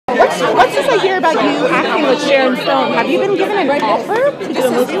What's this I hear about you acting with Sharon film? Have you been given an offer to do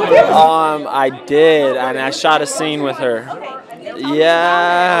a movie with her? I did, and I shot a scene with her.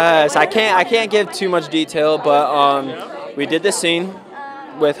 Yes, I can't give too much detail, but we did the scene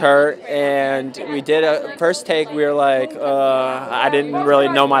with her, and we did a first take. We were like, I didn't really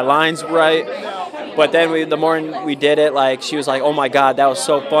know my lines right, but then the more we did it, like she was like, "Oh my God, that was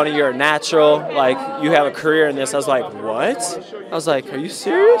so funny! You're a natural. Like you have a career in this." I was like, "What?" I was like, "Are you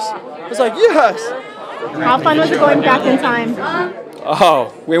serious?" I was like, "Yes." How fun was it going back in time?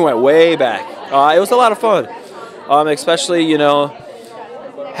 Oh, we went way back. It was a lot of fun, especially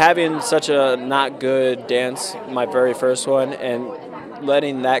having such a not good dance, my very first one, and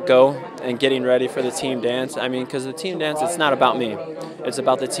letting that go and getting ready for the team dance. I mean, because the team dance, it's not about me. It's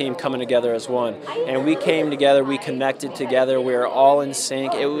about the team coming together as one. And we came together, we connected together, we were all in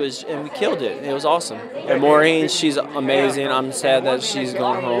sync. And we killed it. It was awesome. And Maureen, she's amazing. I'm sad that she's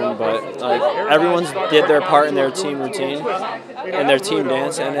going home, but like everyone's did their part in their team routine and their team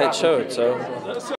dance, and it showed. So.